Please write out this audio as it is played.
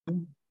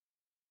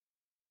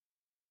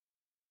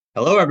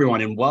Hello,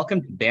 everyone, and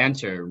welcome to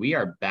Banter. We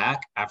are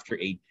back after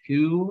a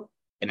 2.5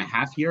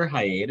 year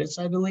hiatus,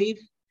 I believe.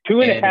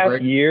 Two and a And half we're,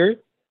 years.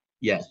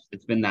 yes,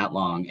 it's been that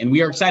long. And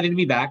we are excited to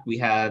be back. We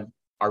have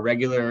our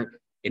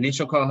regular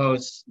initial co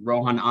hosts,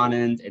 Rohan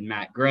Anand and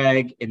Matt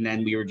Gregg. And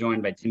then we were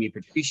joined by Timmy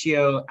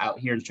Patricio out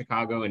here in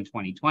Chicago in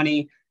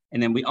 2020.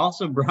 And then we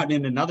also brought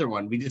in another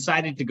one. We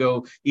decided to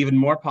go even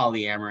more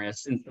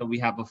polyamorous. And so we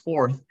have a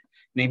fourth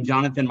named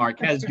Jonathan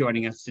Marquez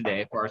joining us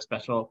today for our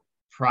special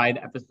Pride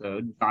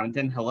episode.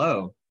 Jonathan,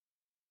 hello.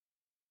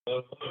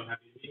 Hello,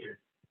 happy to be here.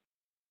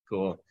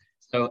 Cool.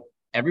 So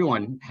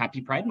everyone,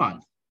 happy Pride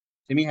Month.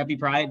 Timmy, happy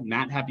Pride.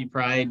 Matt, happy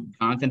Pride.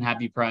 Jonathan,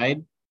 happy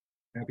Pride.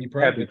 Happy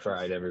Pride. Happy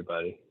Pride,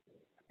 everybody.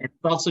 It's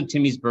also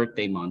Timmy's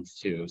birthday month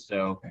too.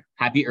 So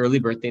happy early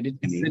birthday to The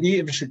Timmy. city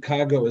of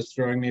Chicago is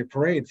throwing me a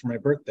parade for my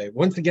birthday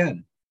once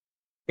again.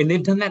 And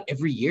they've done that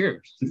every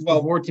year since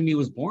before Timmy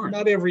was born.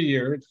 Not every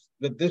year,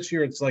 but this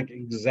year it's like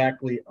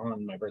exactly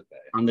on my birthday.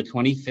 On the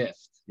 25th.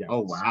 Yes.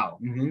 Oh, wow.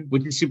 Mm-hmm.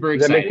 Which is super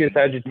Does that exciting. make you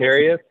a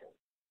Sagittarius?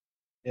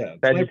 Yeah.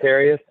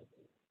 Sagittarius?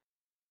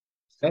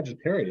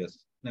 Sagittarius.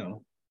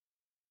 No.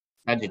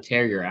 Had to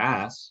tear your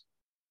ass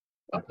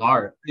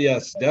apart.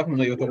 Yes,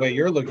 definitely with the way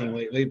you're looking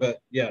lately, but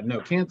yeah, no,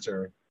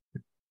 Cancer.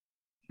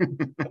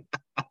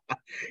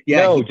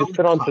 Yeah. No, he just goes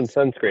put on cusp.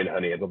 some sunscreen,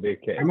 honey. It'll be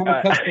okay. I'm on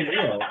the cusp of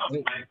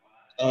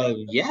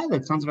Leo. Yeah,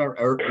 that sounds about.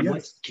 Or Yes.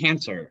 what's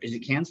Cancer? Is it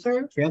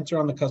Cancer? Cancer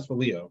on the cusp of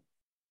Leo.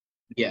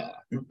 Yeah,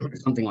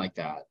 something like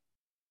that.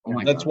 Oh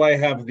my That's God. why I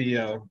have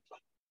the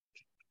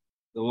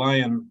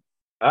lion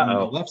on the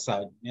Uh-oh. left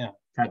side. Yeah.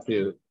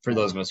 Tattoo for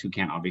those of us who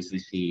can't obviously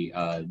see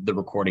the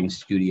recording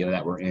studio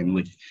that we're in,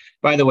 which,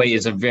 by the way,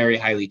 is a very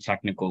highly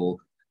technical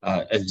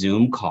a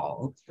Zoom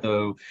call.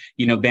 So,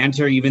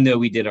 Banter, even though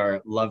we did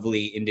our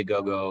lovely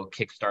Indiegogo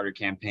Kickstarter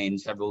campaign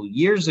several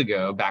years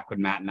ago, back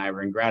when Matt and I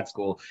were in grad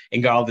school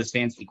and got all this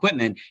fancy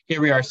equipment,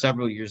 here we are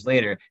several years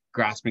later,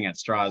 grasping at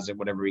straws at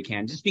whatever we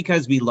can, just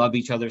because we love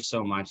each other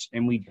so much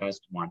and we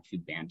just want to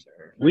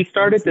banter. We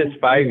started this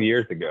 5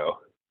 years ago.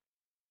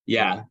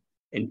 Yeah.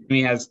 And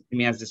Timmy has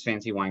this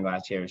fancy wine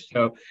glass here.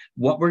 So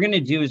what we're going to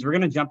do is we're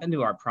going to jump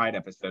into our Pride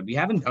episode. We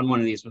haven't done one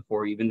of these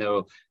before, even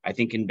though I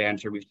think in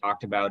Banter we've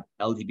talked about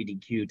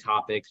LGBTQ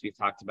topics. We've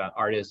talked about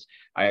artists.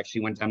 I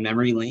actually went down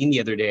memory lane the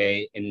other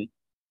day and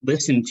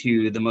listened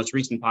to the most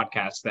recent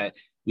podcast that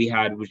we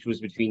had, which was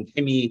between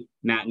Timmy,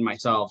 Matt, and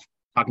myself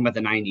talking about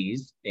the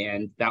 90s.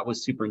 And that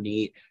was super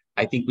neat.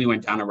 I think we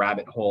went down a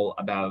rabbit hole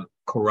about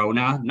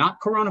Corona, not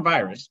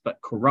coronavirus, but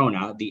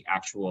Corona, the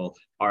actual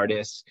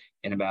artist,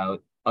 and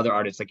about other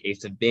artists like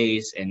Ace of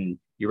Base and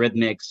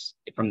Eurythmics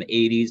from the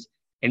 80s.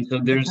 And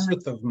so there's The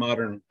birth of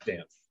modern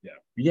dance. Yeah.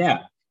 Yeah.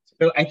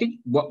 So I think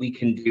what we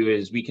can do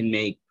is we can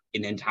make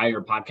an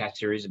entire podcast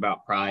series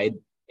about Pride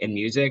and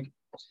music.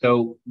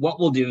 So what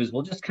we'll do is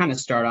we'll just kind of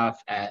start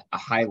off at a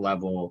high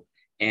level.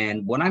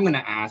 And what I'm going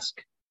to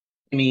ask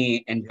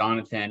me and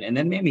Jonathan, and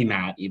then maybe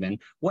Matt even,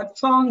 what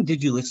song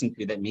did you listen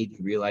to that made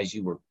you realize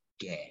you were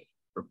gay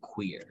or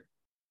queer?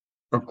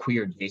 Or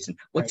queer adjacent.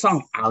 What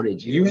song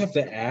outed you? You have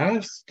to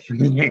ask. I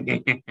was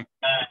literally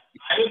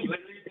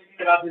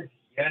thinking about this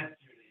yesterday.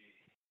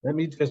 Let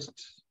me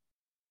just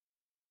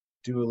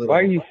do a little. Why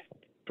are you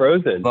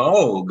frozen?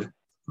 Vogue.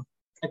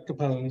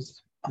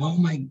 Juxtapose. Oh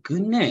my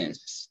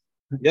goodness.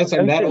 Yes, I'm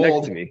Come that sit next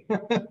old. to me.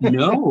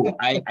 No,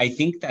 I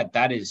think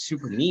that is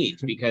super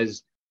neat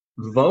because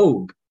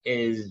Vogue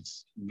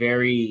is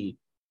very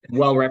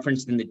well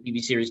referenced in the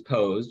TV series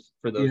Pose,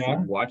 for those Yeah.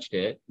 who watched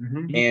it.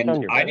 Mhm. And on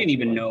your I right. didn't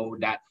even know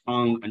that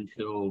song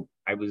until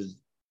I was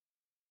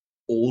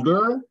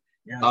older.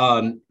 Yeah.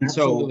 So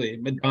Absolutely.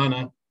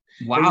 Madonna.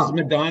 It was wow.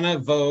 Madonna,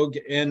 Vogue,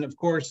 and of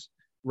course,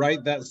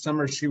 right that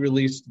summer she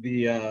released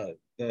the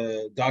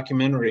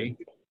documentary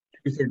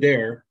Truth or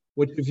Dare,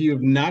 which if you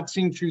have not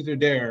seen Truth or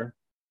Dare,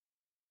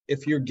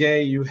 if you're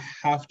gay, you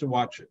have to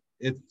watch it.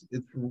 It's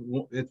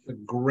a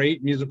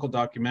great musical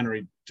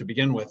documentary to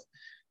begin with.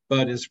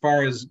 But as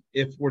far as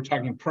if we're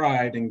talking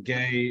pride and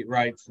gay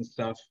rights and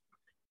stuff,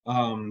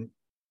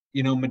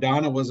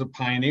 Madonna was a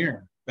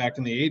pioneer back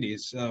in the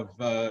 80s of,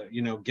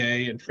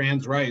 gay and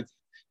trans rights.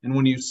 And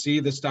when you see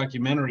this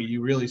documentary,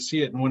 you really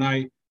see it.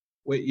 And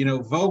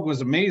Vogue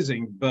was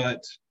amazing,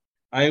 but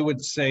I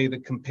would say the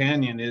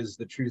companion is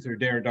the Truth or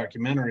Dare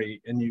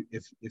documentary. And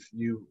if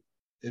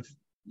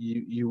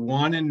you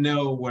want to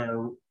know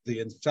where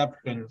the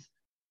inception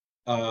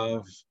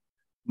of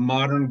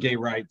modern gay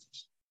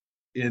rights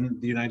in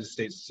the United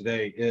States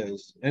today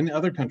is, and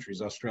other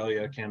countries,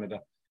 Australia,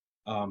 Canada,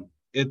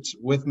 it's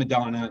with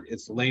Madonna.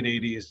 It's the late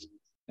 80s.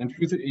 And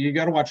you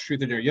got to watch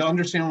Truth or Dare. You'll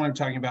understand what I'm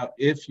talking about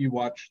if you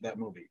watch that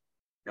movie.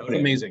 Noted. It's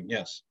amazing,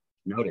 yes.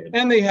 Noted.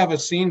 And they have a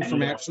scene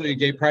from actually a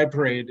gay pride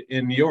parade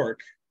in New York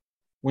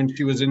when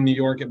she was in New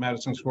York at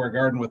Madison Square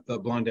Garden with the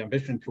Blonde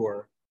Ambition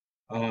tour.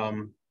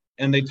 And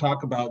they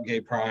talk about gay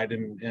pride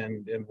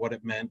and what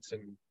it meant.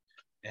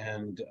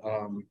 And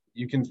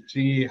you can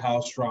see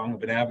how strong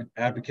of an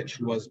advocate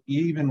she was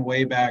even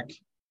way back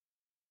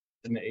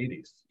in the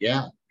 80s.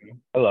 Yeah.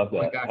 I love Oh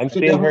my that. gosh. I'm So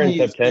seeing her in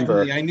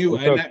September. I knew.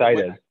 I'm so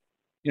excited.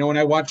 when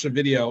I watched the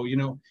video,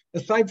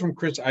 aside from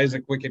Chris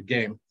Isaac Wicked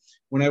Game,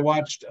 when I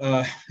watched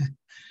Vogue,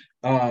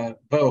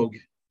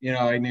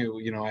 I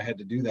knew, I had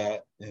to do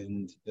that,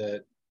 and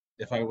that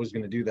if I was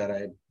going to do that,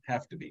 I'd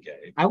have to be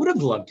gay. I would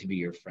have loved to be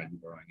your friend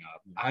growing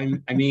up.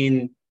 I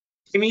mean,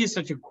 Timmy is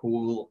such a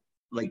cool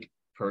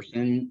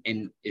person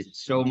and is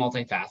so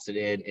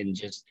multifaceted and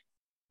just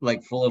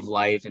full of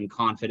life and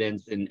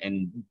confidence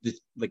and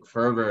just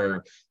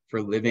fervor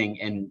for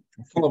living and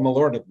full of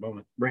Malort at the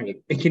moment. Right.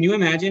 And can you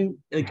imagine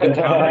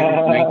encountering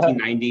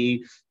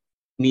 1990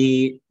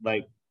 me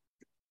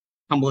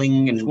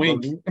tumbling and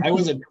twink? I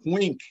was a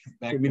twink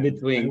back then.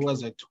 Twink. I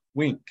was a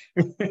twink.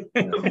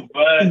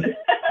 But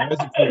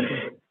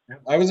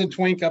I was a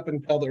twink up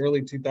until the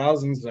early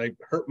 2000s. I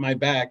hurt my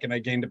back and I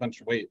gained a bunch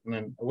of weight, and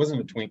then I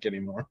wasn't a twink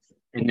anymore.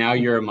 And now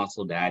you're a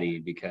muscle daddy,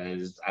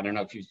 because I don't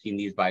know if you've seen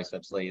these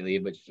biceps lately,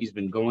 but she's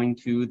been going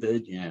to the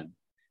gym.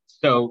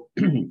 So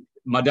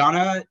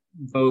Madonna,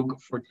 Vogue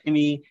for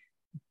Timmy.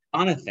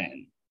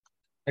 Jonathan,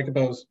 I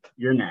suppose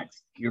you're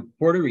next. You're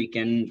Puerto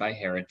Rican by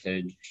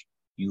heritage.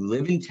 You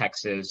live in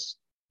Texas.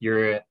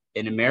 You're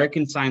an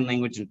American Sign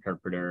Language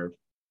interpreter.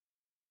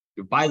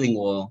 You're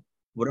bilingual.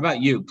 What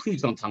about you?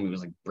 Please don't tell me it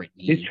was Britney.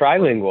 He's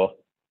trilingual.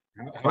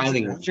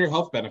 What's your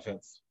health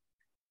benefits?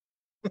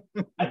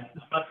 I'm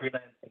a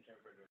freelance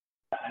interpreter.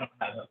 I don't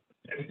have a.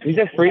 He's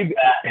a free.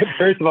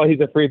 First of all, he's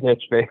a free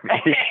pitch, baby.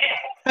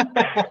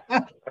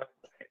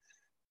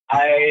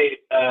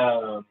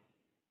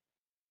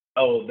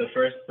 The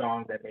first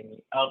song that made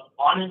me up.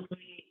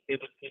 Honestly, it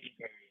was Katy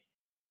Perry.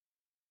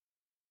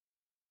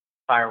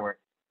 Firework.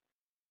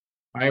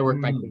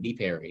 Firework by Katy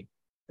Perry.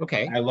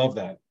 Okay. I love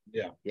that.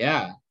 Yeah.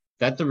 Yeah.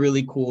 That's a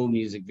really cool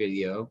music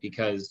video,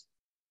 because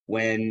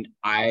when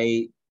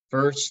I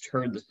first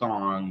heard the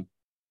song,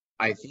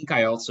 I think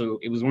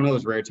it was one of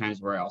those rare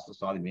times where I also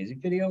saw the music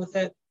video with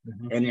it.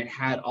 Mm-hmm. And it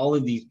had all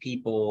of these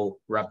people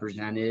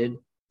represented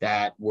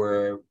that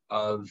were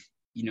of,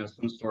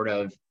 some sort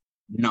of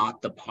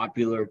not the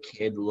popular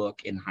kid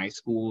look in high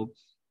school,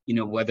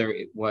 whether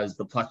it was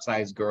the plus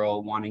size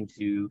girl wanting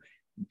to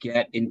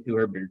get into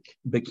her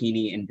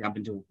bikini and jump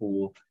into a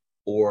pool,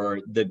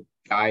 or the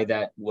guy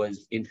that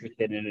was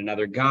interested in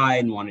another guy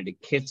and wanted to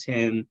kiss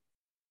him.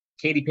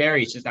 Katy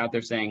Perry is just out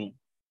there saying,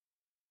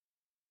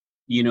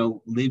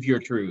 live your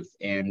truth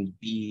and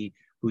be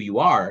who you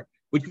are,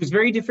 which was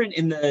very different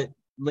in the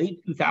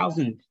late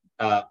 2000s,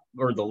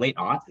 or the late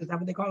aughts, is that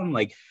what they call them?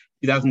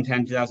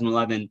 2010,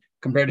 2011,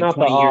 compared to Not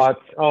 20 the years.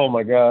 aughts. Oh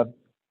my God.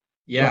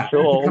 Yeah.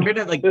 So Compared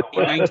to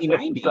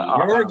 1990.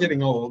 You're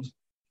getting old.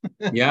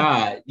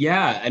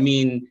 Yeah. I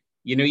mean,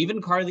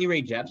 even Carly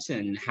Rae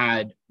Jepsen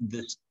had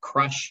this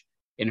crush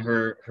in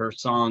her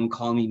song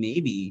Call Me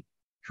Maybe,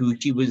 who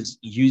she was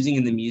using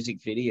in the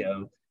music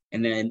video.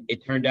 And then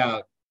it turned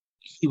out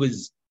he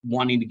was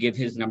wanting to give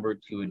his number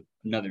to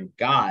another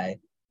guy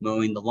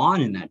mowing the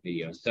lawn in that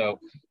video. So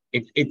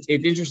it's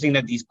interesting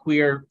that these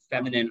queer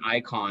feminine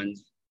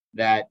icons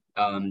that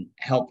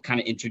help kind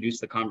of introduce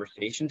the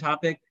conversation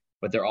topic,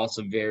 but they're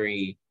also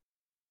very,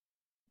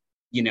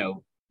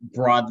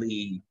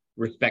 broadly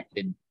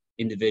respected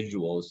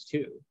individuals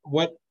too.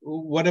 What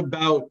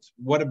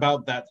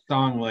about that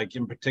song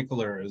in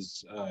particular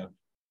is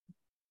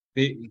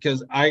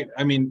because I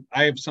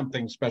have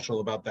something special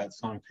about that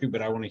song too,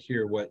 but I want to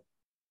hear which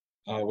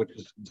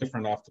is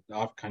different off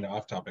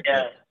topic.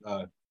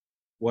 Yeah.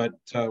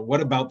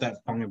 What about that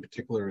song in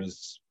particular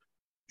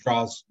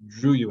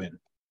drew you in?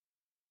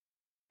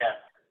 Yeah.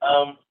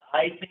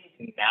 I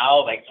think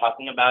now,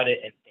 talking about it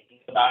and thinking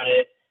about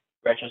it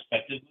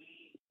retrospectively,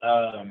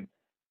 it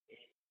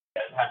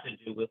does have to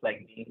do with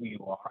being who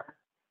you are.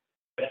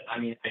 But I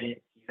didn't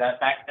see that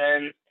back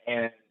then,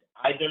 and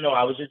I don't know.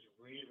 I was just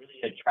really,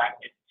 really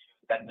attracted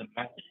to the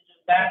message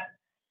of that,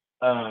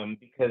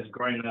 because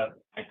growing up,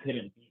 I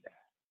couldn't be that.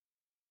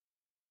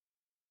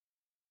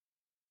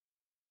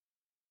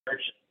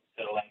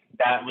 So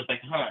that was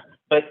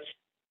but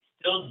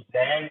still,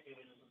 then it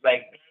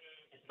was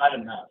it's not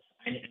enough.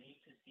 I need to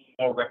see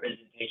more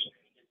representation. I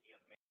need to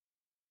see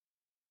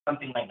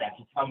something like that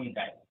to tell me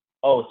that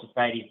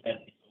society says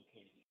it's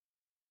okay.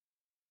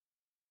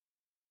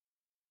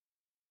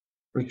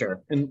 For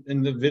sure.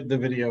 And the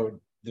video,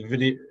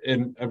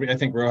 and I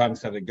think Rohan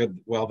said it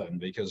well then,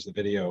 because the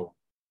video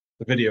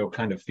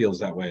kind of feels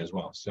that way as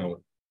well.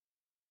 So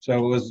it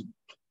was,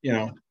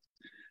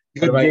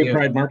 good gay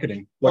pride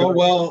marketing.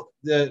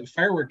 The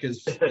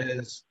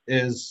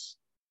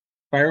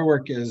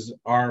Firework is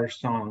our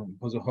song.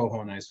 It was a Ho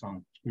and I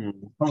song.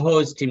 Ho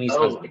is Timmy's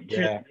husband.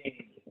 Yeah.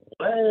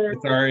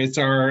 It's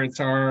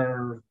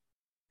our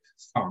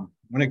song.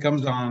 When it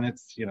comes on,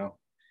 it's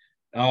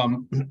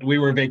we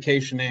were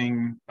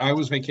vacationing. I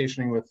was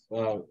vacationing with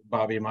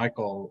Bobby and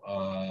Michael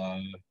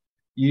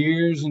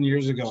years and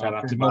years ago. Shout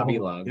out to Bobby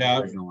Love.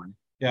 Yeah,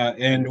 yeah,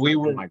 and we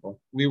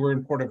were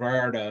in Puerto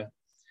Vallarta,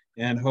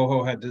 and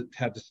Ho had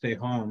to stay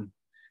home,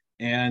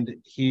 and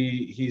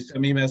he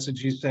sent me a message.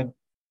 He said,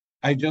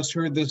 "I just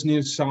heard this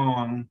new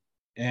song,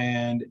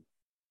 and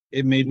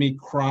it made me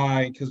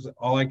cry because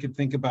all I could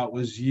think about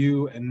was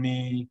you and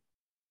me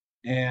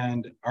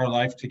and our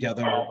life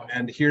together.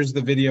 And here's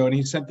the video. And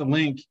he sent the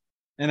link,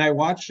 and I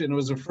watched it. And it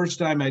was the first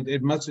time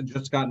it must have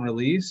just gotten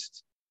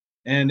released.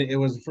 And it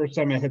was the first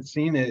time I had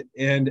seen it.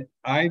 And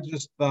I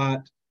just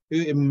thought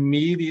it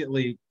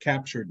immediately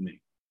captured me.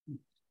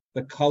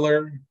 The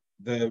color,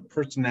 the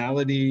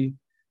personality,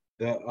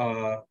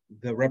 the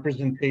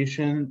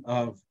representation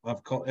of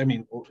I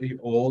mean,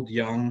 old,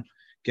 young,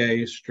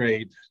 gay,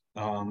 straight,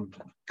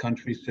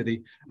 country,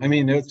 city. I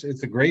mean,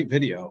 it's a great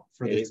video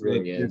for this. It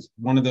really is. It's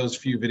one of those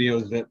few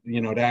videos that, you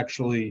know, it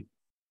actually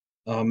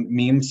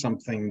means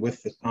something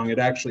with the song. It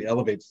actually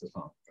elevates the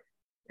song.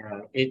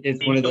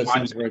 It's one of those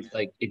things where it's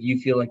like, if you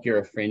feel like you're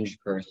a fringe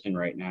person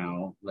right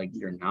now, like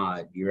you're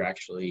not, you're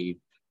actually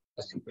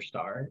a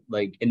superstar.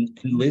 Like, and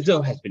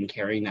Lizzo has been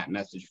carrying that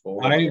message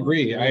forward. I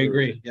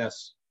agree.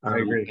 Yes, I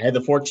agree. I had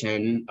the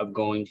fortune of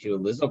going to a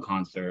Lizzo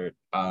concert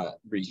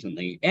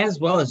recently, as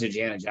well as a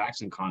Janet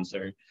Jackson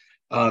concert.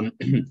 And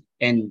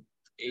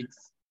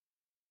it's.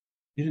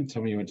 You didn't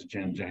tell me you went to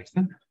Janet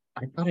Jackson.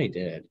 I thought I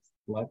did.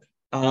 What?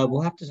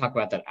 We'll have to talk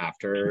about that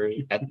after,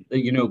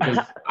 you know, because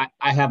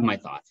I have my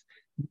thoughts.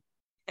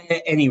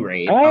 At any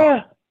rate.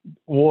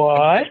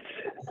 What?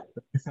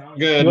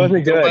 Good. It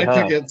wasn't good, Buy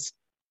huh? tickets.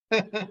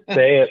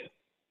 Say it.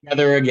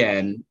 Together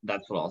again.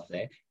 That's what I'll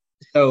say.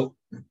 So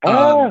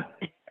I'll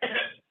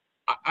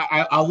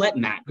let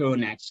Matt go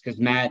next, because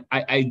Matt,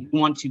 I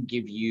want to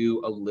give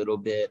you a little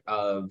bit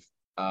of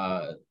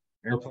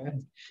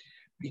Airplane.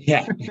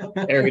 Yeah,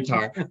 air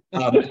guitar.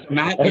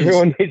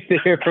 Everyone needs to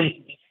hear from.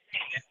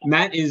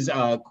 Matt is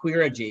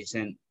queer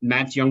adjacent.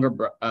 Matt's younger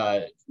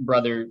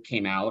brother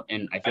came out,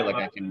 and I feel like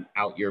I can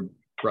out your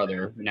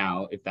brother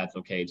now, if that's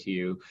okay to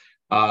you.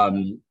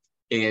 And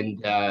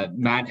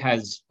Matt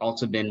has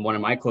also been one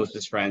of my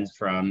closest friends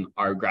from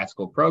our grad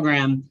school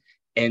program.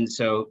 And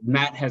so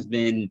Matt has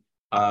been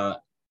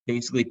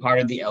basically part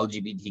of the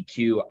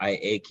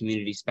LGBTQIA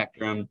community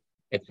spectrum,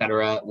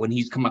 etc. When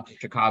he's come up to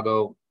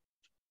Chicago,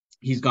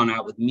 he's gone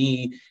out with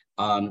me.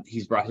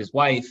 He's brought his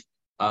wife.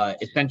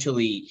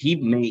 Essentially, he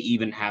may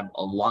even have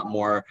a lot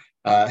more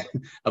of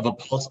a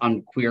pulse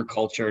on queer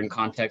culture and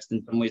context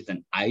in some ways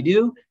than I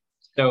do.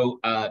 So,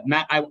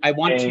 Matt, I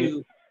want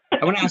to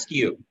ask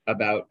you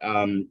about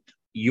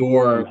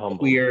your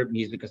queer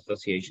music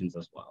associations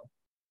as well.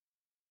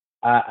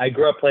 I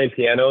grew up playing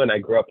piano, and I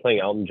grew up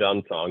playing Elton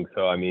John songs.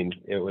 So, I mean,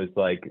 it was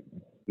like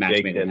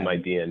baked in my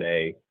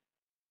DNA.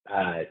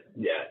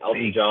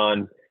 Elton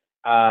John.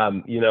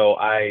 You know,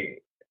 I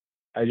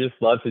just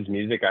love his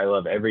music. I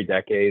love every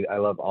decade. I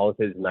love all of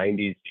his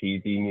 90s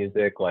cheesy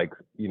music, like,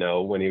 you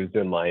know, when he was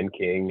doing Lion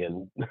King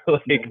and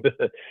like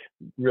the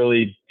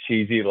really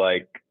cheesy,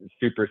 like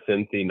super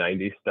synthy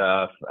 90s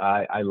stuff.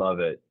 I love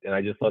it. And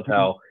I just love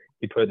how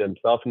he put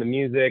himself in the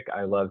music.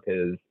 I loved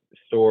his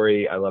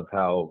story. I love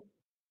how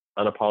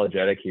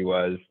unapologetic he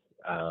was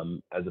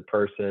as a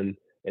person,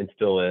 and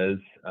still is.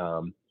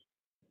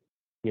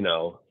 You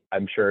know,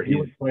 I'm sure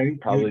he's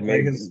probably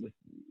made his.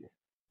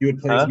 You would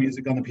play his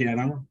music on the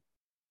piano?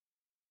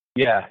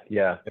 Yeah.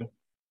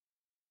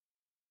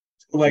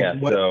 Like, yeah,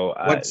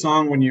 what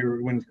song,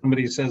 when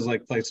somebody says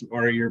like play some,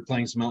 or you're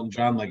playing some Elton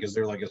John, like is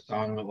there like a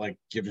song that like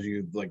gives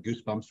you like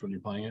goosebumps when you're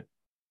playing it?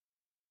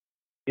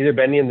 Either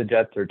Benny and the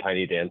Jets or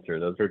Tiny Dancer.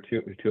 Those are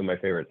two of my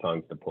favorite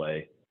songs to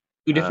play.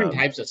 Two different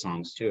types of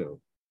songs too.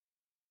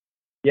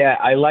 Yeah,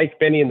 I like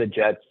Benny and the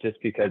Jets just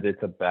because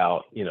it's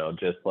about, you know,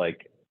 just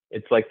like,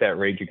 it's like that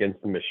Rage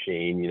Against the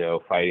Machine, you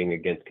know, fighting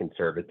against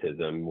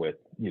conservatism with,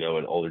 you know,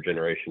 an older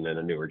generation and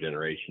a newer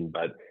generation.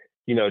 But,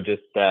 you know,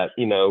 just that,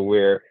 you know,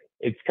 where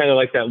it's kind of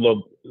like that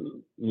little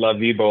La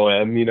Vie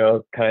Boheme, you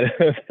know, kind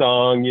of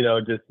song, you know,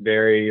 just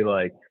very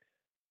like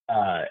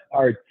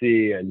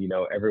artsy, and, you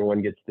know,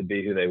 everyone gets to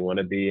be who they want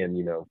to be, and,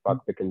 you know,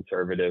 fuck the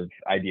conservative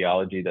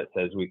ideology that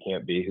says we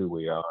can't be who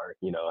we are.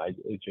 You know,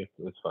 it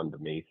was fun to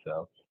me.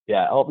 So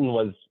yeah, Elton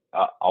was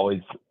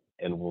always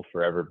and will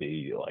forever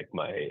be like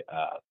my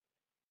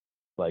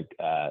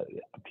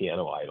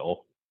piano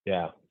idol.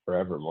 Yeah,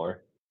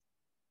 forevermore.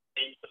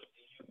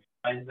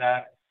 Is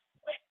that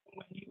like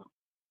when you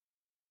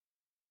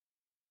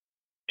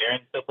Darren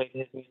still plays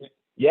his music?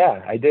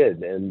 Yeah, I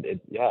did, and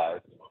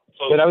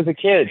So, but I was a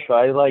kid, so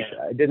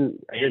I didn't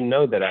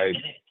know that I.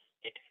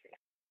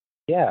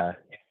 Yeah.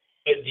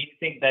 But do you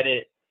think that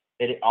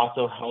it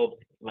also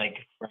helped like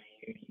frame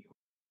you?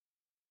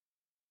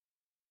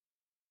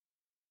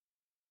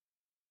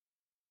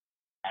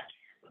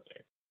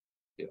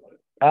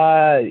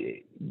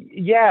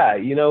 Yeah,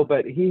 you know,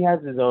 but he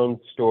has his own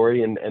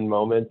story and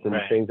moments and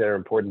things that are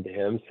important to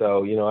him.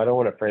 So, you know, I don't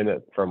want to frame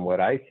it from what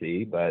I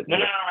see, but no,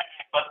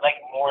 but like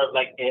more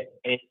like it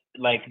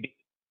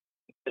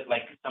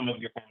like some of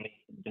your family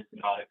just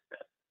not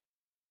accept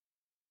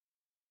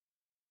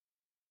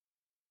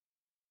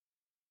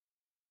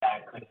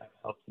that could have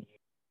helped you.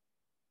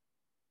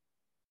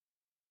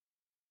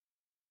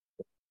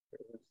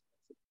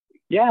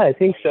 Yeah, I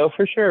think so,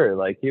 for sure.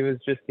 Like, he was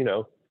just, you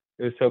know,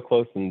 it was so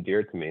close and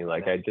dear to me.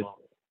 Like, I just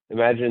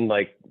imagine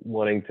like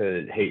wanting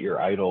to hate your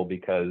idol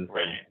because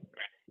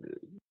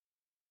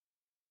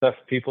stuff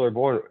people are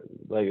born,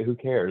 like, who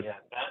cares? Yeah,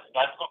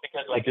 that's cool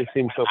because like it just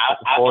seems so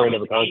I foreign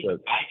of a concept.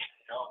 I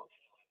didn't know.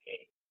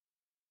 Okay.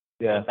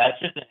 Yeah.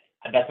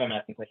 So that's why I'm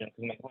asking questions.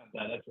 Because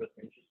that's what's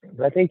interesting.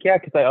 But I think, yeah,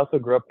 because I also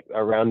grew up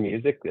around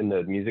music, in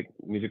the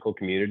musical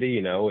community,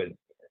 you know, is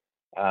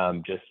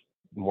just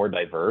more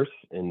diverse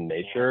in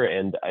nature.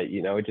 And,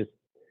 it just,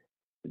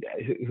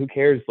 who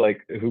cares,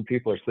 like, who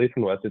people are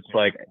sleeping with? It's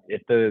like,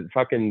 if the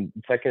fucking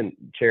second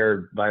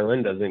chair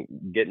violin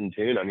doesn't get in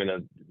tune, I'm going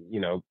to,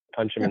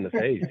 punch him in the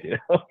face,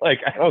 Like,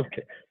 I don't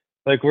care.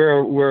 Like,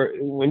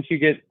 once you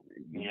get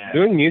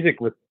doing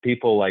music with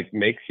people, like,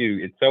 makes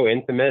you, it's so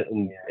intimate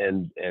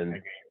and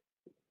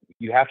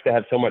you have to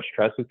have so much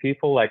trust with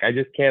people. Like, I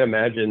just can't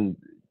imagine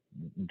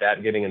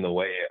that getting in the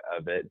way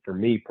of it for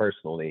me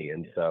personally.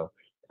 And so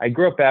I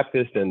grew up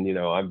Baptist, and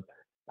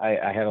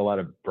I had a lot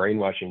of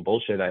brainwashing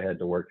bullshit I had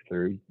to work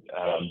through.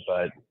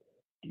 But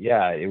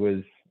yeah, it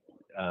was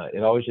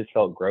it always just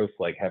felt gross,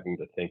 like having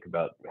to think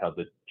about how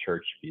the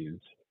church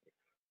views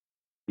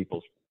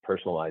people's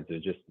personal lives.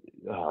 It just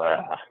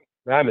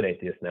I'm an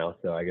atheist now,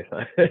 so I guess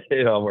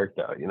it all worked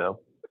out,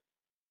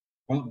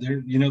 Well,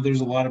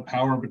 there's a lot of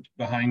power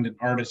behind an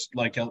artist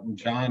like Elton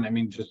John. I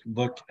mean, just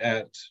look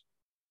at,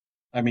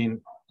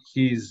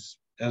 he's,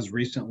 as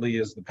recently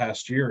as the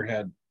past year,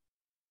 had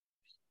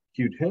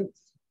huge hits.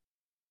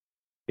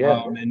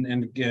 Yeah.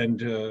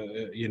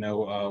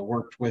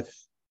 Worked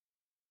with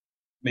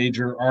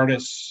major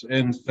artists.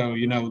 And so,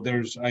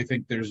 I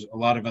think there's a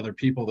lot of other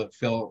people that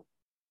feel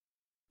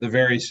the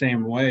very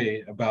same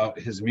way about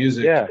his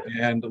music. Yeah.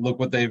 And look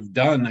what they've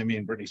done. I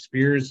mean, Britney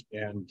Spears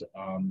and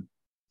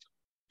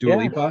Dua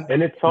Lipa.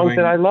 And it's songs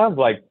that I love,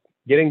 like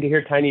getting to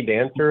hear Tiny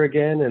Dancer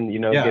again, and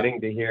getting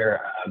to hear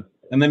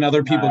and then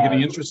other people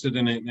getting interested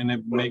in it, and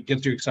it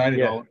gets you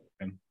excited all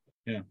again.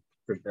 Yeah,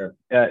 for sure.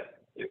 Yeah.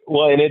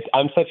 Well, and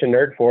I'm such a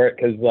nerd for it,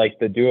 because like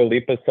the Dua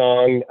Lipa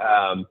song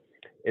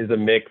is a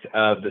mix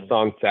of the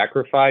song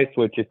Sacrifice,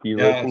 which if you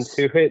listen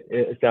to it,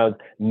 it sounds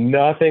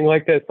nothing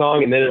like that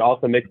song. And then it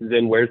also mixes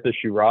in Where's the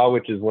Shira,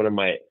 which is one of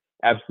my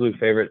absolute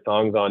favorite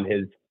songs on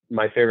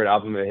my favorite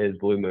album of his,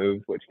 Blue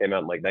Moves, which came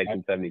out in like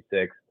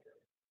 1976.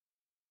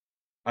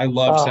 I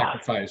love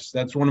Sacrifice.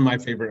 That's one of my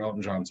favorite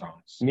Elton John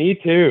songs. Me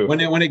too. When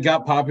it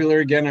got popular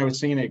again, I was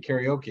singing it at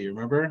karaoke,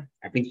 remember?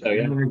 I think so,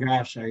 yeah. Oh my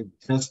gosh,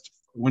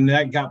 when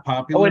that got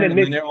popular,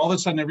 then all of a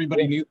sudden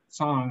everybody knew the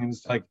song, and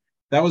it's like,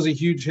 that was a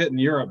huge hit in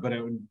Europe, but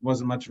it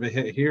wasn't much of a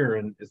hit here.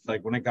 And it's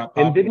like, when it got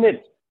popular.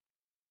 And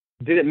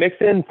did it mix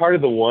in part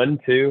of the one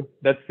too?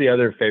 That's the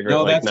other favorite.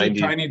 No, that's the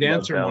Tiny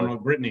Dancer one with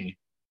Britney.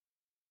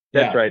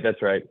 That's right.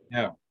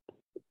 Yeah.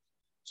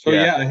 So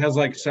it has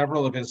like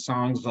several of his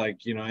songs,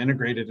 like,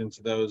 integrated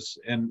into those,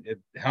 and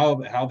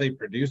how they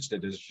produced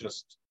it is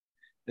just,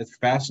 it's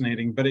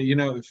fascinating. But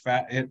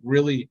it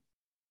really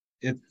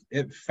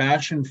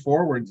fashion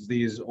forwards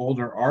these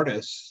older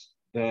artists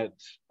that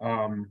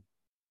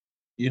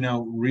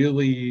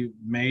really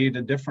made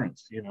a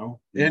difference,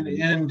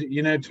 and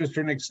to a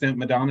certain extent,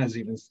 Madonna's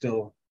even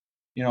still,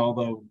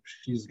 although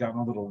she's gotten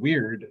a little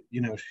weird,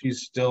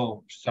 she's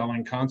still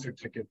selling concert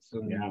tickets,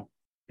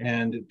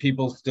 and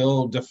people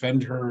still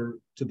defend her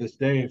to this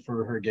day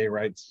for her gay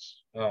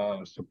rights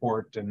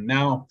support, and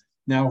now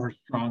her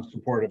strong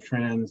support of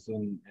trans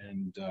and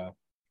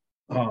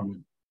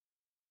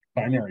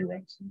binary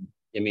rights.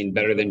 I mean,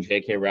 better than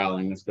J.K.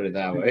 Rowling, let's put it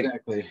that way.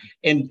 Exactly.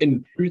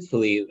 And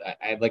truthfully,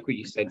 I like what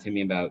you said to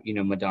me about,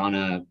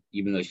 Madonna,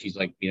 even though she's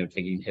like,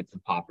 taking hits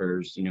of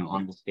poppers,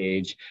 on the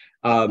stage.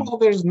 Well,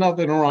 there's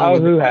nothing wrong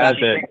with who has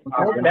it?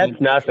 That's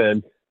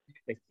nothing.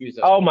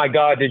 Oh my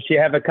God, did she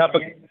have a cup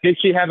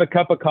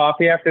of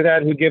coffee after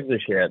that? Who gives a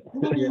shit?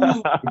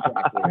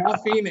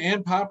 Caffeine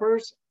and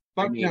poppers?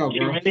 Fuck no,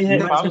 bro. You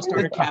might just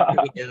start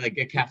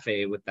a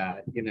cafe with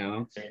that,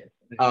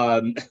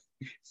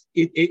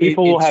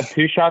 People will have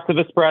 2 shots of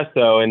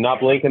espresso and not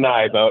blink an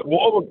eye, but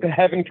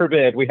heaven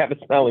forbid we have a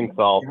smelling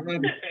salt.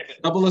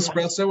 Double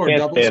espresso or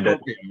double Scorpio?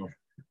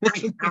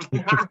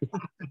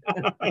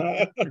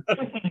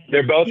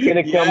 They're both going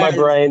to kill my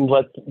brain.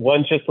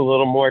 One's just a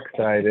little more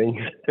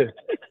exciting.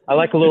 I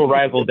like a little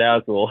razzle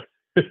dazzle.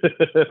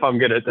 If I'm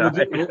gonna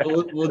die,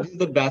 we'll do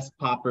the best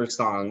popper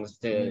songs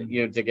to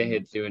to get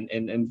hit to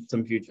in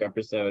some future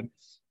episode.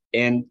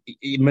 And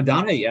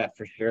Madonna, yeah,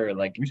 for sure.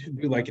 Like, we should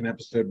do like an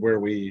episode where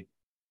we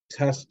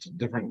test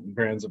different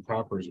brands of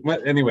poppers.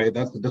 But anyway,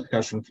 that's the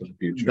discussion for the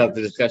future. That's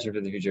the discussion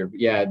for the future.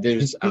 Yeah,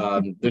 there's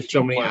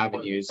so many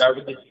avenues. Start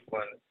with this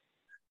one.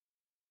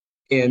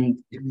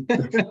 And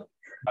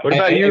what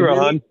about you,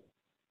 Rohan?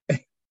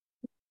 Say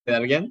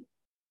that again.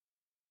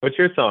 What's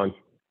your song?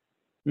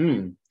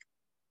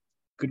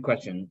 Good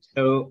question.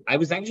 So I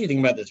was actually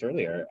thinking about this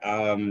earlier.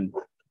 So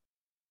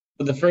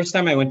the first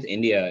time I went to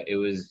India, it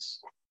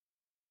was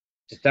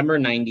December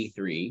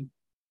 93,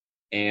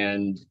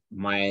 and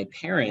my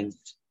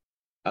parents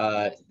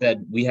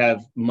said, we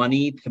have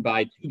money to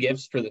buy 2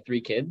 gifts for the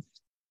 3 kids.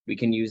 We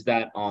can use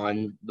that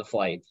on the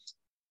flights.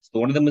 So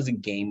one of them was a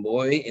Game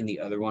Boy, and the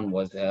other one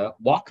was a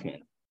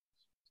Walkman.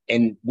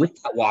 And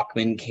with that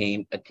Walkman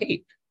came a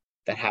tape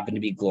that happened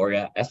to be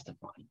Gloria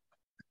Estefan.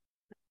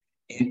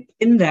 And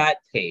in that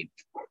tape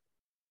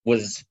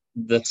was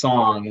the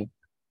song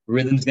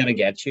Rhythm's Gonna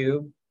Get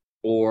You,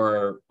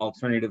 or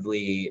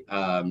alternatively,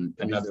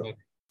 another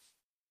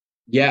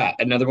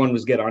one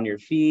was Get On Your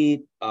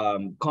Feet,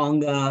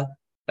 Conga,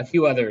 a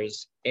few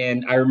others.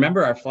 And I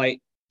remember our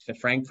flight to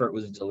Frankfurt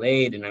was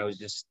delayed, and I was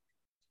just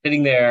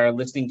sitting there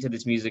listening to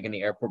this music in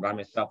the airport by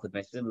myself with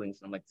my siblings.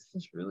 And I'm like, this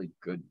is really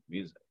good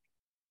music.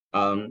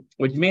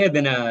 Which may have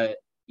been a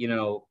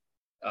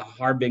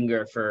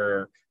harbinger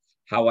for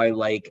how I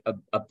like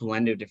a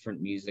blend of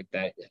different music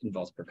that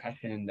involves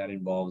percussion, that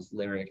involves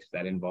lyrics,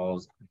 that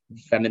involves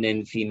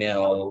feminine,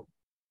 female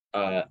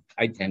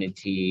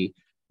identity,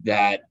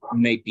 that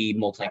might be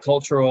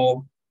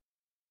multicultural.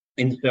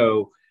 And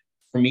so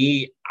for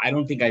me, I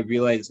don't think I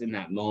realized in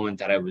that moment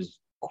that I was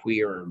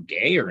queer or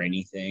gay or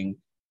anything.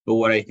 But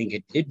what I think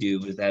it did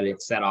do is that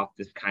it set off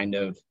this kind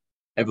of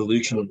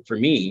evolution for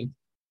me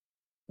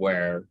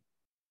where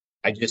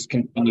I just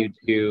continued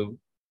to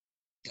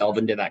delve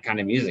into that kind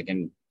of music.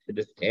 And to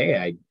this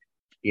day,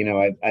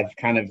 I've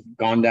kind of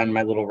gone down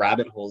my little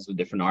rabbit holes with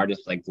different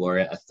artists like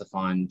Gloria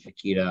Estefan,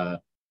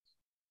 Chiquita,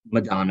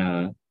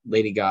 Madonna,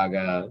 Lady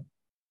Gaga,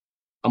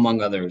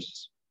 among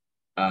others.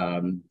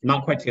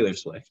 Not quite Taylor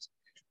Swift,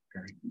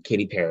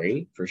 Katy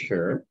Perry for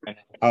sure.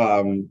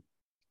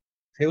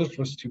 Taylor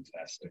Swift's too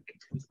plastic.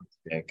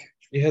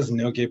 He has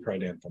no gay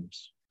pride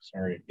anthems.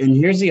 Sorry. And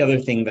here's the other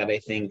thing that I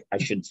think I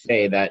should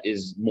say that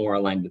is more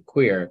aligned with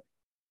queer.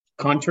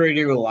 Contrary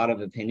to a lot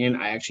of opinion,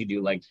 I actually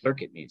do like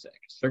circuit music.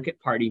 Circuit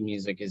party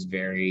music is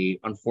very,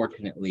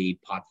 unfortunately,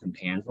 pots and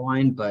pans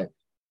aligned, but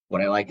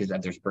what I like is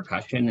that there's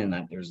percussion and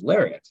that there's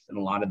lyrics. And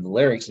a lot of the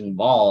lyrics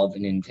involve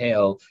and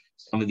entail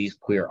some of these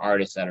queer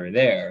artists that are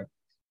there.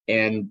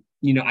 And,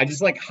 I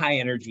just like high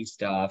energy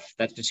stuff.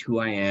 That's just who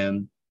I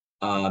am.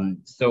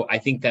 So I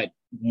think that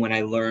when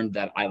I learned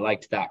that I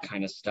liked that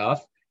kind of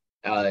stuff,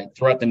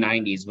 throughout the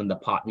 90s, when the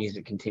pop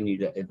music continued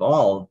to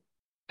evolve,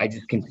 I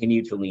just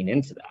continued to lean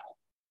into that.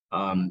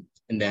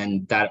 And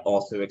then that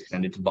also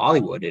extended to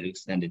Bollywood. It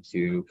extended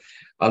to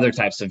other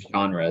types of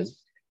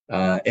genres.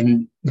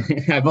 And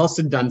I've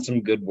also done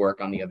some good work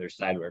on the other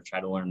side where I've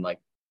tried to learn like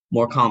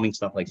more calming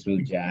stuff like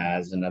smooth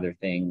jazz and other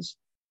things.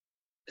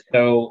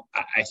 So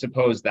I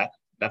suppose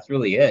that's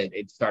really it.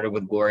 It started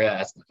with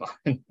Gloria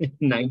Estefan in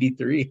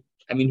 93.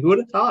 I mean, who would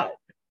have thought?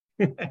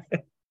 1,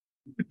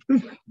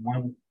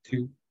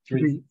 2,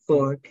 3,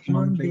 4. Come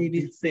on,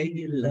 baby, say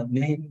you love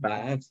me.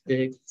 5,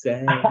 6,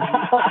 7.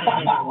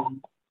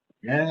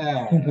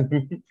 Yeah.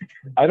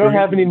 I don't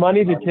have any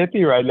money to tip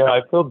you right now.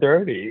 I feel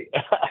dirty.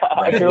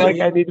 I feel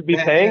like I need to be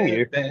paying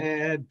you.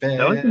 Bad,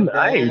 that was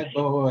nice. Bad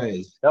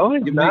boys. That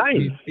was You nice. make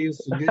me feel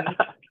so good.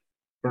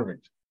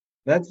 Perfect.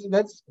 That's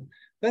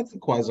a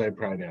quasi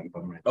pride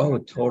anthem. Oh,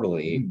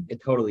 totally.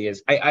 It totally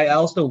is. I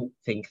also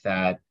think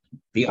that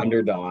the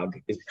underdog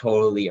is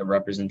totally a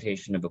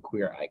representation of a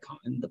queer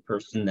icon. The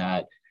person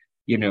that,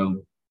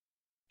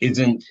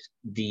 isn't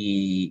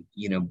the,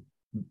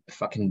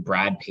 fucking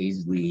Brad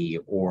Paisley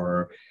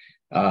or,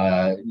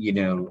 a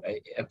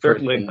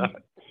Certainly person. not.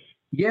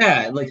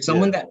 Yeah, like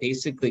someone that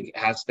basically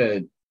has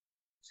to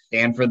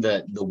stand for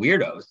the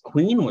weirdos.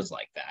 Queen was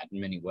like that in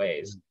many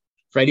ways.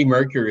 Freddie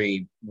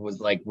Mercury was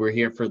like, we're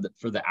here for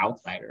the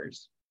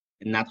outsiders.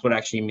 And that's what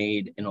actually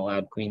made and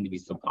allowed Queen to be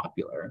so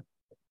popular.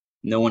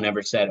 No one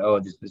ever said, oh,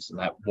 this is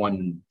that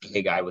one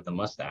gay guy with a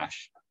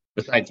mustache,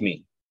 besides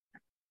me.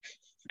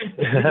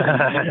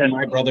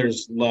 My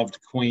brothers loved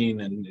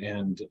Queen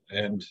and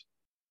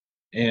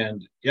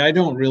yeah, I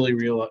don't really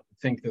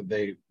think that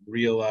they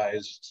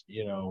realized,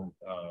 the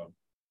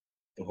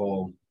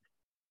whole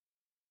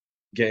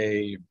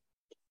gay,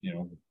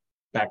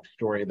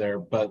 backstory there,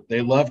 but they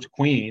loved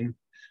Queen,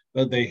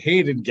 but they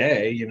hated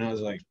gay, I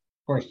was like,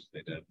 of course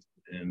they did.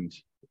 And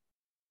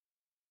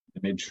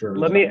they made sure.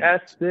 Let me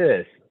ask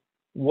this.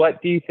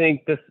 What do you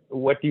think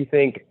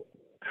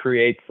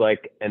creates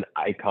like an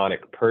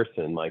iconic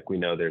person? Like, we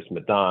know there's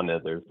Madonna,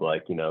 there's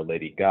like,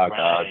 Lady Gaga,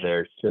 right.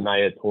 There's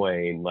Shania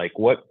Twain. Like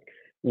what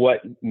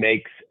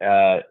makes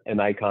an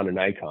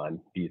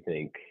icon, do you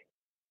think?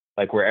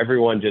 Like where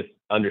everyone just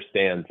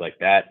understands like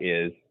that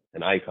is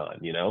an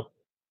icon,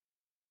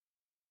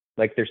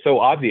 Like they're so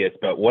obvious,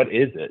 but what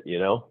is it,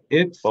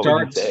 It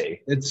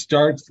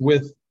starts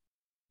with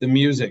the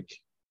music.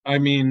 I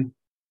mean,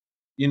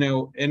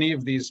 any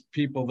of these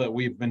people that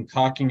we've been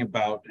talking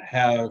about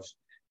have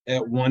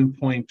at one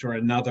point or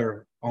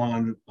another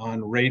on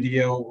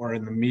radio or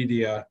in the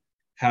media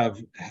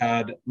have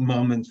had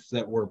moments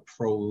that were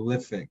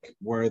prolific,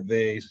 where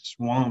they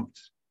swamped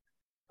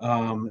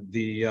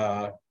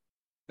the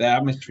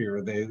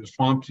atmosphere. They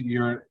swamped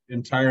your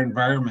entire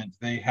environment.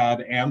 They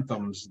had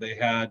anthems. They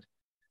had,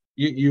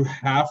 you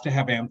have to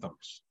have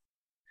anthems.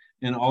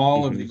 And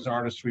all of these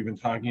artists we've been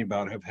talking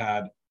about have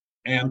had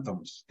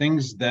anthems,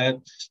 things that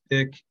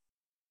stick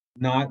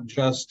not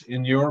just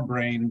in your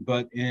brain,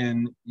 but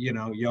in,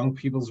 young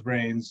people's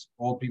brains,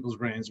 old people's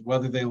brains,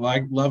 whether they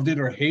loved it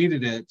or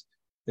hated it,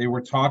 they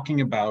were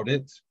talking about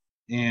it.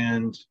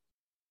 And,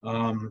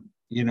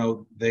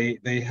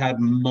 they had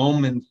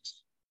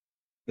moments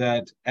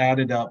that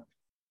added up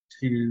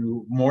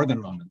to more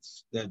than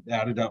moments, that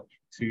added up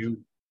to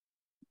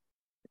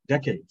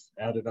decades,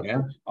 added up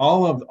to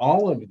all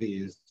of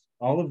these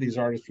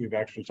artists we've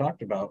actually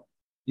talked about.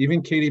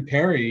 Even Katy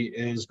Perry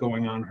is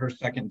going on her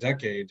second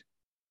decade,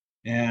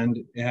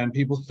 and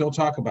people still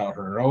talk about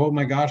her. Oh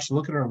my gosh,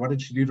 look at her, what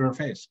did she do to her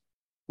face?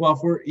 Well, if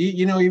we're,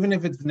 even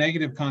if it's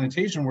negative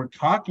connotation, we're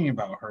talking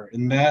about her,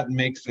 and that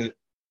makes it,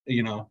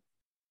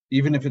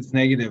 even if it's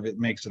negative, it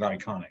makes it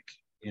iconic,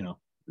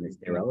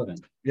 They're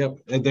relevant. Yep,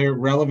 they're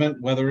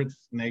relevant whether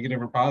it's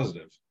negative or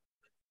positive.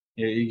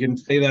 You can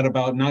say that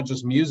about not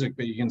just music,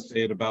 but you can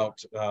say it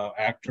about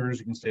actors.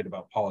 You can say it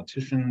about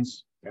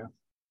politicians.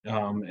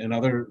 And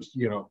other,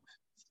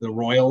 the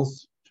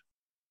royals.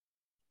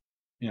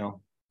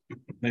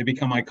 They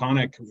become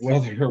iconic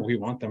whether we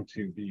want them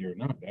to be or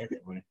not.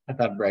 Actually, I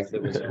thought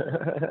Brexit was.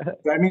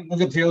 I mean,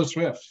 look at Taylor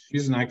Swift.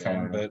 She's an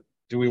icon, but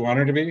do we want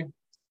her to be?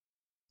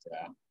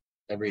 Yeah,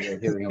 every day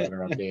hearing about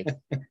her updates.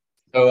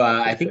 So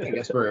I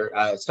guess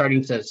we're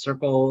starting to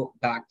circle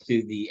back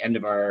to the end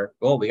of our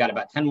goal. We got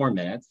about 10 more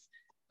minutes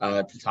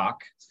to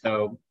talk.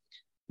 So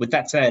with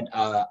that said,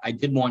 I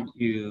did want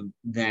to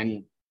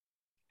then,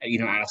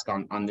 ask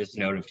on this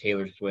note of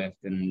Taylor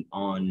Swift and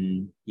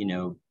on,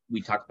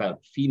 we talked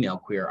about female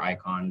queer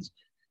icons.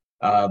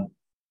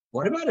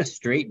 What about a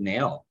straight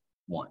male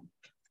one?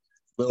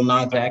 Lil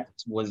Nas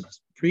X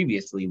was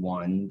previously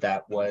one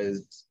that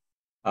was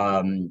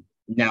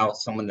now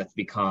someone that's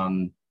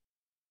become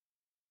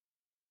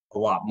a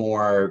lot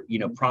more,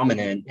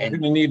 prominent. And we're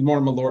going to need more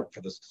Malort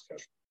for this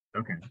discussion.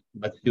 Okay,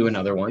 let's do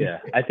another one. Yeah,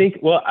 I think.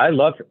 Well, so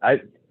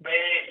is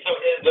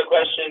the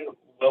question,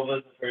 what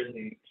was the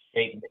person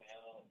straight male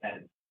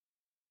that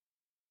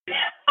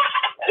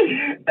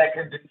that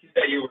convinced you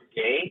that you were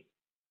gay?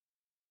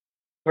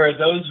 For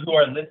those who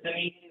are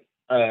listening,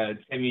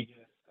 Timmy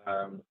just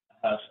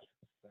huffed.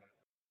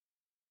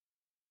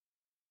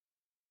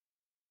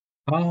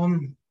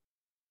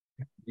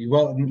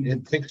 Well,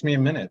 it takes me a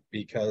minute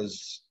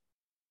because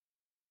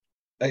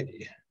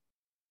Wait,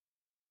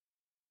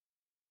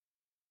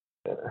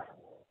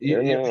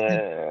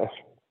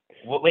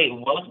 what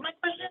was my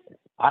question?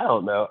 I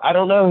don't know. I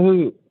don't know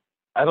who.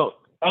 I don't.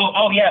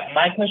 Oh yeah.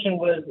 My question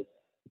was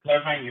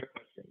clarifying your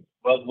question.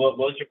 What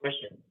was your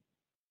question?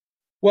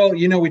 Well,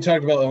 we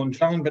talked about Elton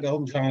John, but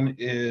Elton John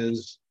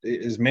is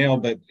male,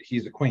 but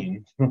he's a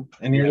queen,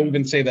 and he'll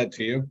even say that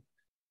to you.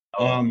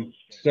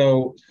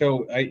 So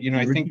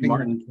I think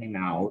Martin came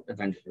out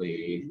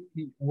eventually.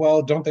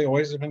 Well, don't they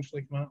always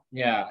eventually come out?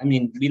 Yeah, I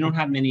mean, we don't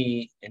have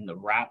many in the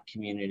rap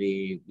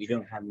community. We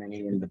don't have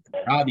many in the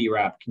Punjabi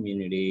rap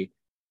community.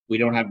 We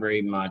don't have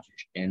very much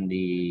in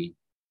the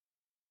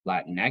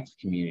Latinx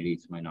community,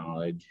 to my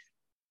knowledge.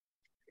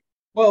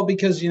 Well,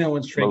 because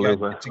when straight guys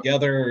get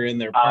together in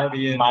their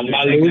party and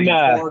their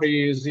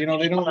 40s, they don't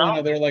want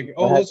to. They're like,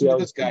 oh, listen to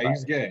this guy,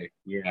 he's gay.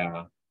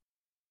 Yeah.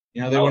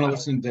 They want to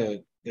listen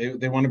to.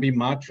 They want to be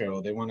macho.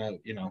 They want to,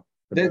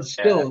 that's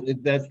still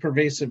that's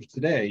pervasive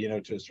today.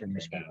 To a certain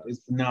extent,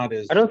 it's not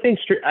as. I don't think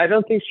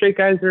straight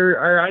guys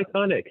are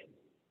iconic.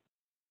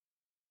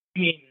 I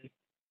mean,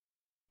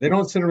 they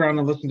don't sit around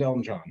and listen to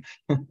Elton John.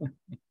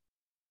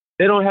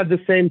 They don't have the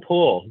same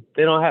pull.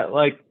 They don't have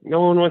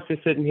no one wants to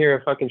sit and hear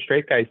a fucking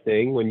straight guy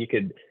sing when you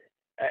could.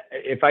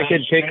 If I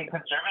could pick,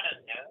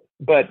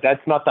 but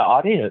that's not the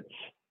audience.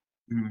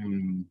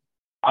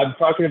 I'm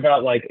talking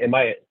about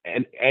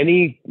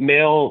any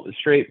male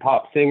straight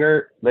pop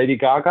singer, Lady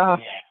Gaga.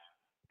 Yeah.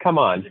 Come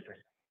on,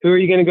 who are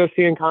you going to go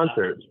see in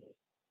concert?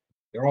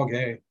 They're all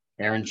gay.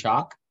 Aaron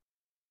Schock.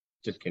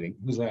 Just kidding.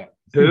 Who's that?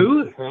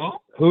 Who?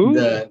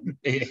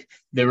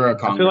 They were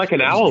a. I feel like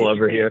an owl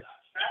over here.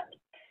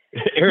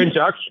 Aaron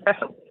Schock.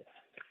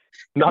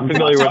 Not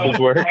familiar with his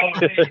work.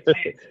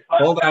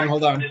 Hold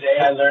on. Today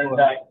I learned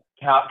that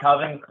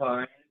Calvin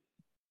Klein.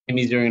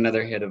 Timmy's doing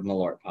another hit of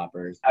Malort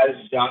poppers. As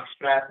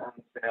jockstrap on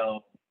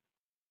sale.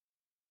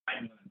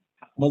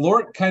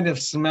 Malort kind of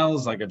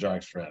smells like a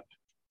jockstrap.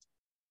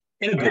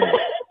 In a good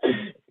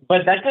way.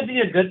 But that could be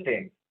a good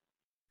thing.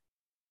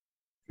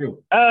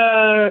 True.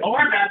 Or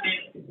bad thing.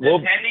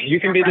 Well, you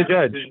can be the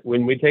judge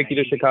when we take you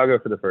to Chicago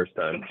for the first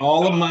time.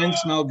 All of mine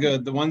smell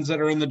good. The ones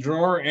that are in the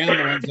drawer and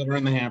the ones that are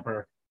in the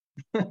hamper.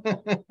 Thank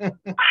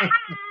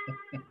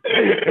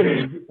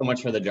you so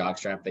much for the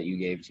jockstrap that you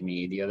gave to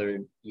me the other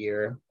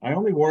year. I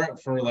only wore it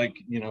for 5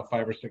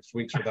 or 6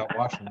 weeks without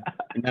washing.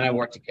 And then I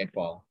wore it to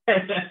kickball.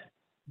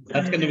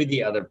 That's going to be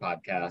the other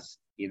podcast,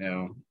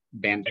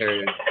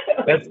 banter.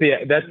 That's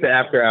the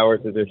after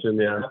hours edition,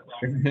 yeah.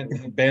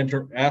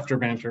 Banter after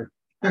banter.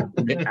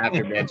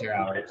 After banter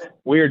hours.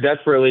 We are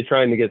desperately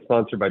trying to get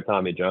sponsored by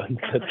Tommy John.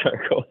 That's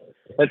our goal.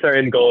 That's our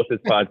end goal with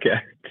this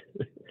podcast.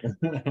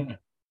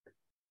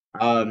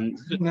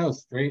 No,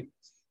 straight.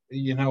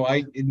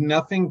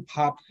 Nothing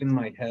pops in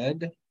my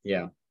head.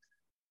 Yeah.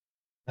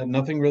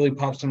 Nothing really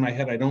pops in my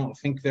head. I don't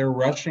think they're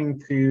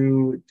rushing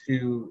to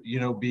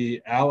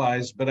be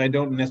allies, but I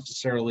don't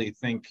necessarily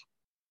think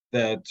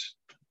that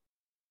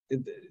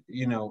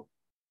you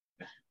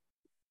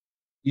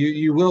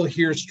will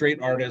hear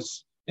straight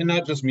artists, and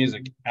not just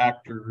music,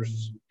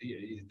 actors.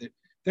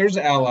 There's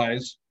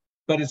allies,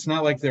 but it's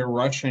not like they're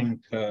rushing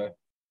to,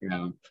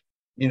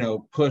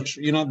 push.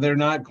 They're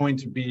not going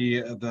to be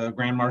the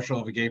Grand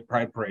Marshal of a gay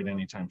pride parade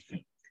anytime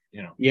soon.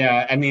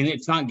 Yeah, I mean,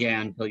 it's not gay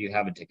until you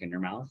have a dick in your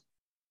mouth,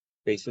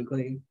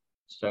 basically.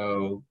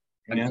 So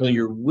until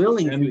you're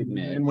willing to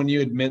admit, and when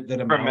you admit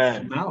that a mouth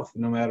is a mouth,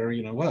 no matter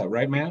what,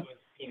 right, Matt?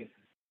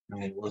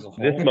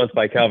 This month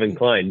by Calvin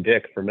Klein,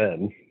 Dick for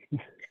Men.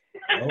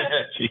 Oh.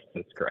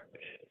 Jesus Christ.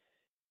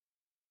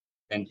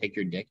 And take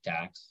your dick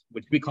tax,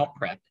 which we call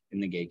PrEP in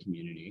the gay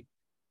community.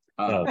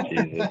 Oh,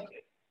 Jesus.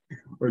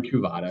 Or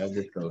Truvada,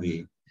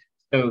 Descovy.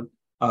 So,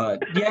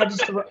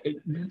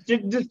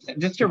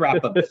 just to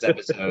wrap up this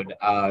episode,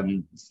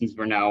 since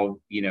we're now,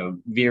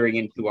 veering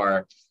into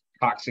our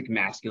toxic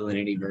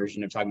masculinity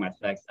version of talking about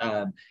sex,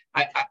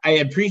 I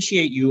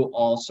appreciate you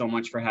all so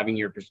much for having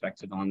your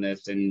perspective on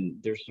this.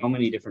 And there's so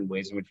many different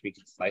ways in which we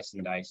can slice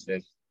and dice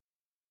this.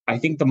 I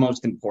think the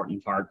most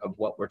important part of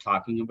what we're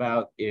talking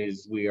about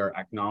is we are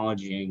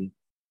acknowledging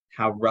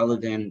how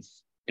relevant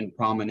and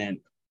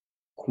prominent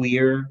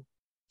queerness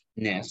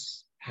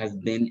has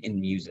been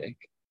in music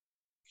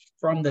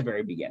from the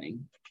very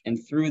beginning and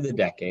through the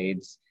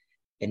decades,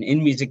 and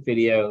in music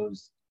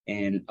videos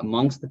and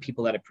amongst the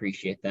people that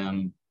appreciate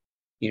them,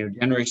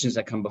 generations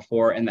that come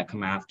before and that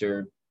come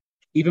after.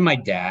 Even my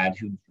dad,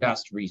 who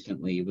just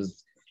recently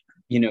was,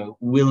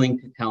 willing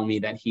to tell me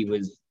that he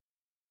was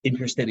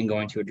interested in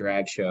going to a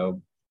drag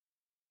show.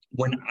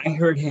 When I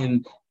heard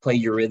him play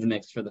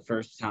Eurythmics for the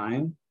first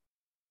time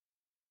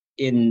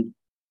in,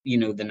 the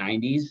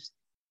 90s,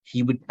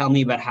 he would tell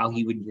me about how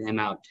he would jam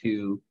out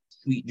to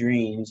Sweet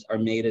Dreams Are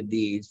Made of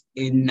These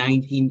in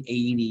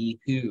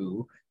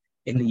 1982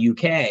 in the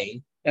UK.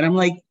 And I'm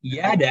like,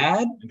 yeah,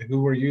 Dad. And who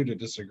were you to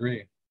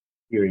disagree?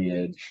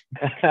 Period.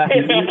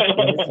 That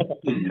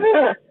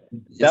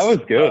was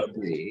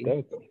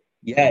good.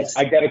 Yes.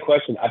 I got a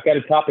question. I've got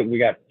a topic. We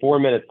got 4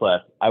 minutes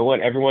left. I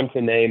want everyone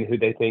to name who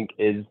they think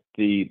is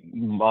who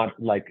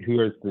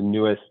is the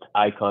newest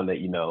icon that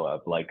you know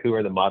of? Like, who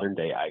are the modern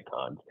day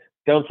icons?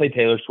 Don't say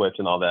Taylor Swift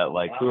and all that.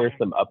 Like, who are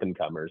some up and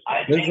comers?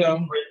 I think for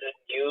the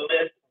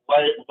newest,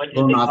 what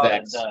do they call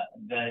it?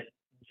 The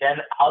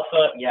Gen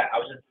Alpha? Yeah, I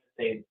was just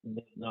saying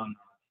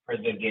for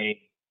the gay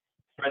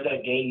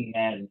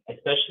men,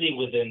 especially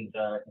within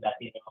the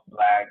Latino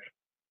Black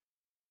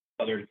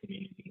colored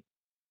community.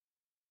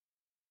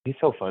 He's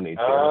so funny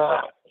too.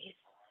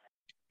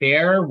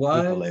 There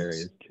was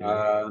hilarious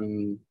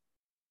too.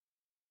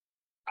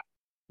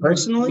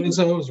 Personally,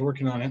 Lizzo is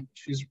working on it.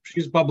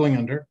 She's bubbling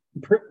under.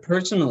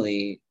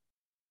 Personally,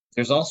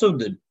 there's also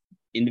the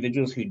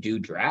individuals who do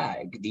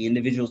drag, the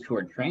individuals who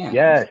are trans.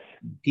 Yes.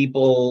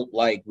 People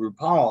like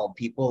RuPaul,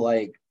 people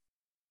like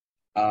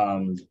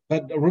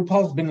but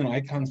RuPaul's been an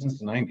icon since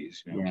the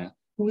 90s. Yeah.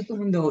 Who was the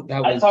one though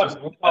that was just,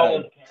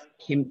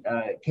 Kim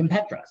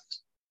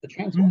Petras, the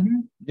trans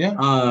one? Yeah.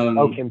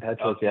 Kim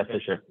Petras, yeah, for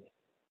sure.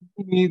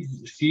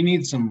 She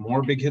needs some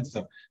more big hit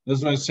stuff.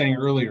 That's what I was saying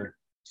earlier.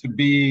 To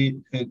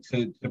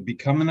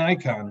become an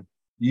icon,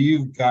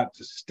 you've got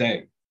to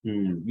stay.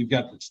 You've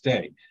got to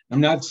stay. I'm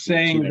not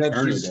saying that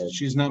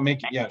she's not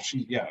making. Yeah,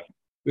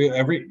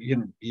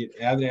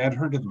 add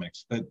her to the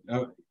mix. But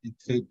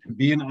to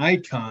be an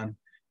icon,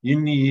 you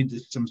need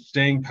some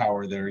staying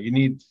power there. We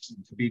need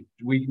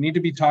to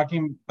be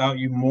talking about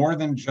you more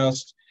than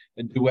just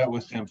a duet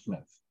with Sam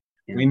Smith.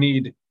 Yeah.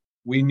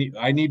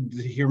 I need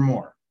to hear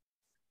more.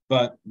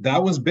 But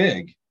that was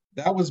big.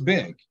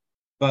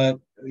 But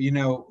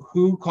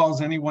who calls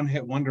any one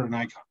hit wonder an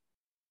icon?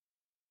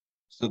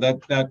 So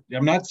that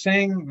I'm not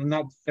saying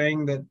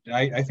that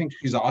I think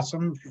she's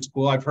awesome. She's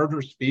cool. I've heard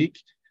her speak.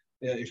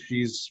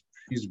 She's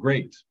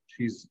great.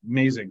 She's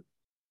amazing.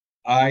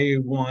 I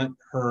want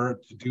her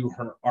to do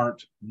her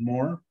art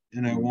more,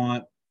 and I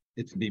want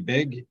it to be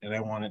big, and I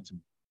want it to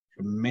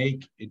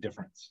make a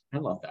difference. I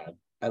love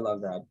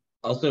that.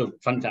 Also,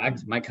 fun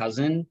fact, my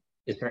cousin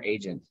is her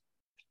agent.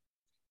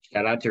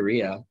 Shout out to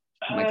Rhea.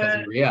 My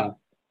cousin Rhea.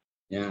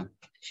 Yeah.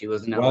 She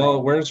was in LA.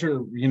 Well, where's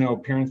her,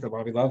 appearance at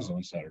Bobby Loves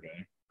on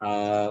Saturday?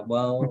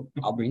 Well,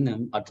 I'll bring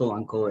them up to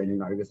Uncle and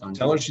in Argus on.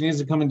 Tell her she needs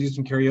to come and do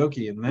some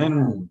karaoke, and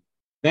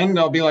then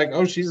they'll be like,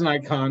 oh, she's an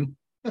icon.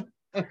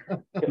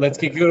 Let's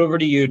kick it over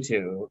to you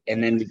two,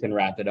 and then we can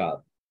wrap it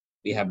up.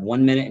 We have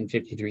 1 minute and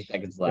 53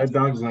 seconds left. That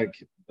dog's like,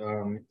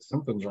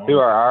 something's wrong. Who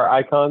are our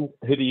icons?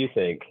 Who do you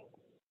think?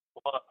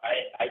 Well,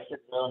 I said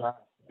Lil Nas.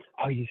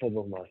 Oh, you said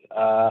Lil Nas.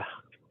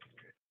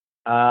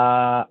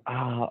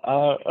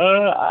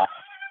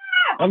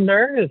 I'm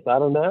nervous. I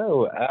don't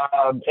know.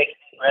 Take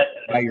a breath.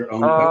 By your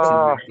own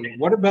question.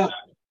 What about?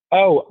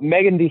 Oh,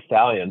 Megan Thee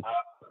Stallion.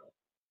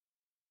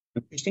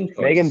 Interesting choice.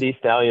 Megan Thee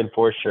Stallion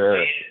for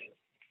sure.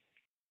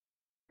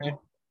 Okay.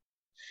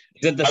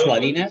 Is it the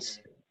sluttiness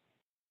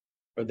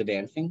or the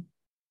dancing?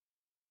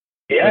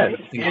 Yes,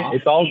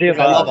 it's all the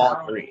above. I love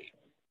all three.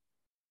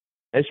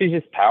 And she's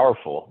just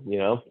powerful,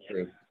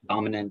 True.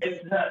 Dominant.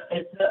 It's the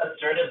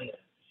assertiveness.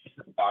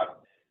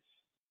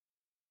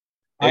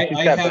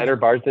 She's got better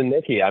bars than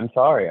Nicki. I'm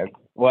sorry.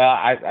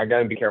 I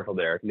gotta be careful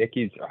there.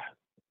 Nicki's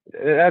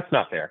That's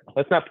not fair.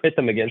 Let's not pit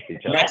them against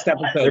each other. Next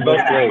episode, They're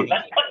both great.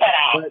 Let's put that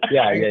out. But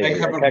Yeah, I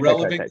have a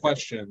relevant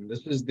question.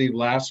 This is the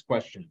last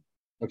question.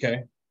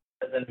 Okay.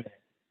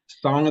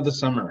 Song of the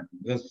summer.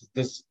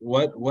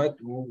 What?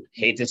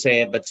 Hate to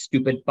say it, but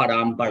stupid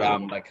Badam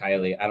Badam by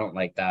Kylie. I don't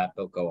like that,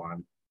 but go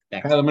on.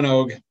 Next. Kylie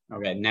Minogue.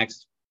 Okay,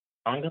 next.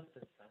 Song of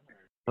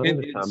the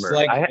It's summer.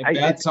 like a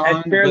bad song,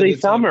 it's fairly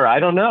but summer. like, I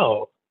don't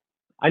know.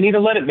 I need to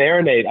let it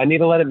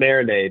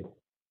marinate.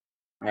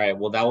 All right,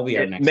 well, that will be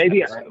our next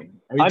Maybe episode.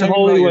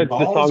 Unholy was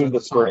the song of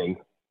the spring.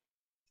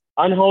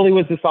 Unholy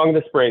was the song of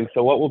the spring.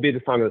 So what will be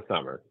the song of the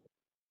summer?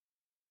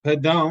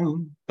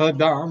 Padam,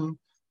 padam.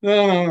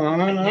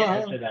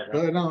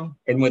 Padam.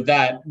 And with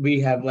that,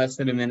 we have less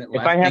than a minute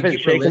left. If I haven't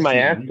shaken my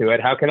ass to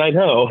it, how can I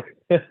know?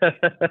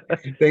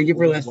 Thank you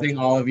for listening,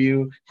 all of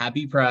you.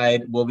 Happy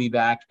Pride. We'll be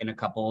back in a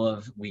couple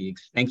of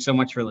weeks. Thanks so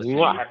much for listening.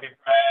 Happy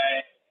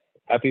Pride.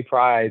 Happy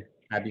Pride.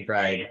 Happy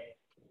Pride.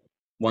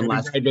 One Happy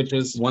last Pride,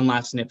 bitches. one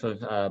last sniff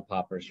of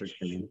poppers for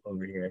Timmy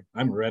over here.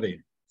 I'm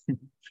ready.